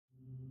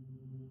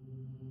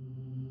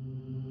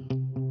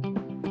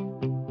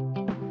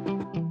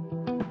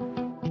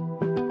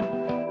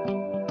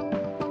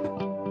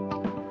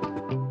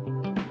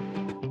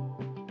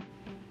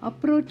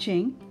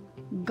approaching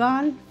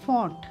Galle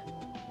Fort.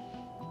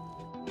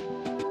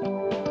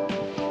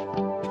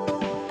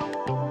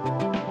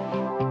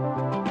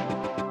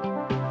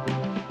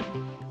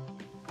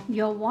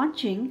 You're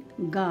watching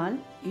Galle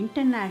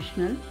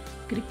International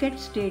Cricket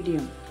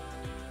Stadium.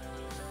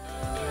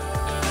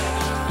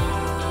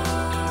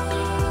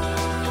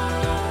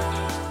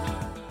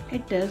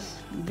 It is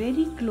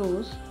very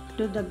close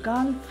to the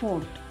Galle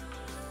Fort.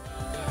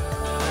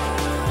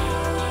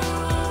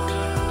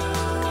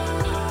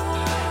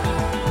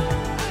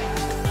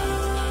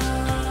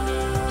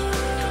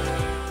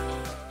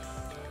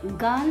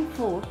 Galle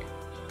Fort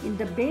in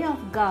the Bay of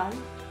Galle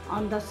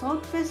on the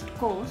southwest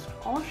coast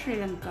of Sri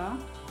Lanka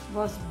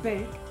was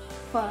built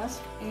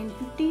first in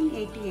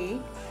 1588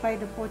 by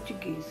the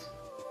Portuguese,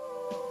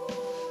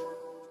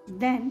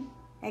 then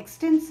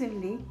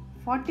extensively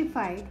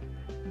fortified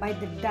by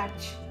the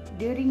Dutch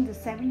during the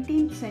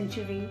 17th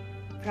century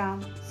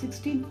from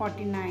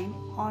 1649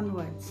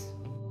 onwards.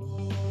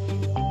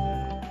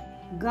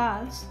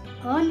 Galle's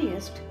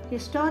earliest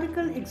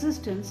historical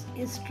existence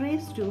is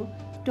traced to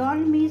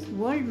Ptolemy's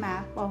world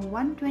map of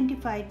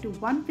 125 to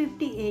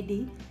 150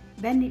 AD,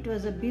 when it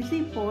was a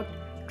busy port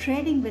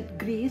trading with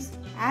Greece,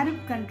 Arab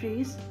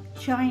countries,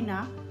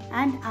 China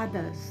and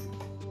others.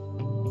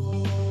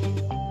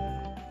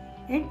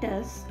 It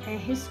is a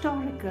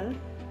historical,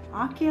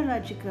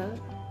 archaeological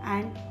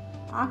and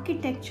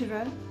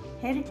architectural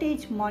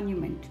heritage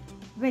monument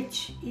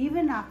which,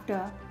 even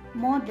after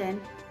more than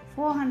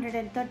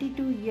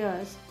 432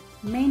 years,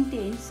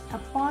 maintains a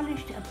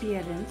polished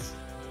appearance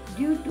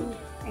due to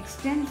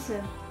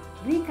extensive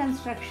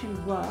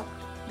reconstruction work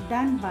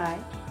done by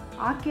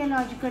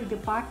Archaeological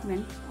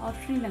Department of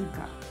Sri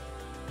Lanka.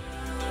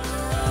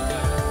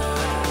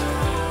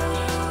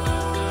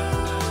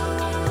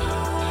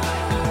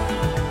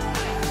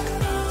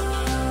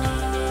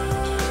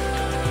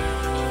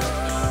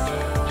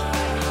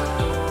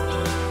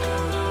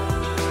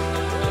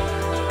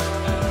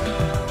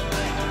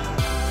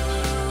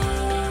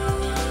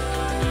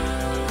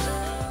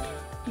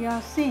 You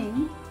are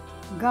seeing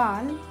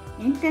Galle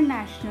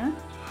International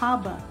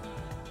Harbour.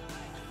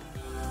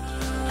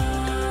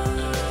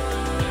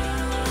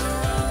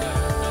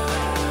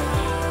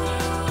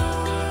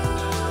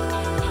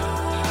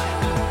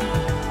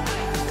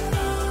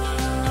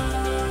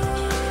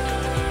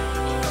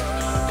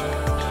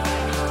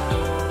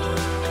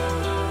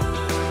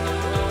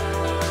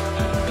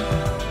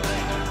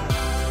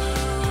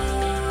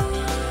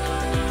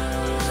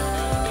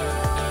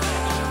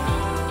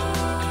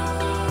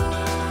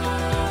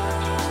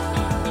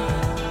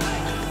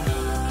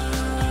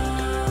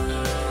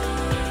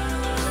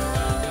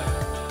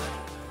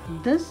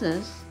 This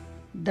is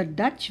the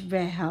Dutch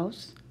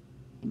warehouse,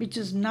 which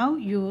is now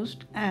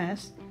used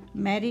as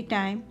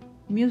maritime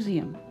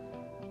museum.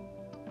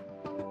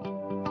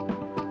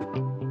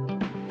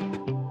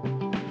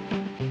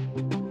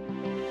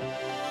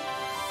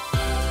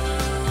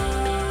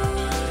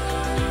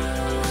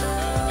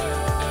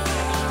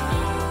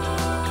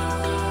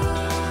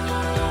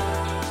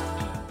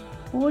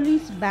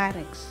 Police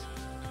barracks.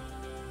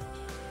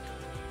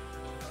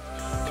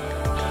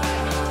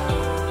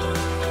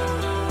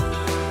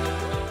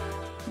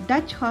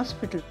 Dutch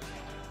Hospital.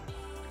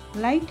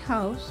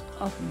 Lighthouse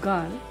of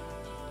Galle.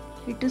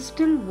 It is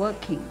still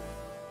working.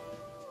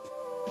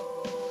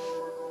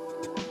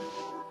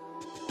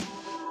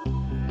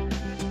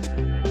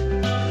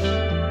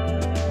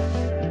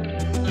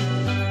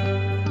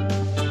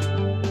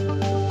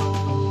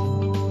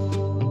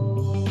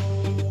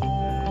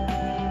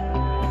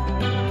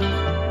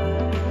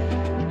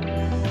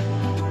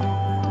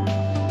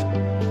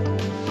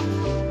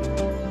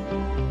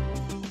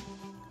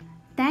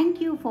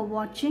 Thank you for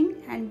watching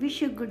and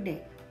wish you a good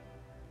day.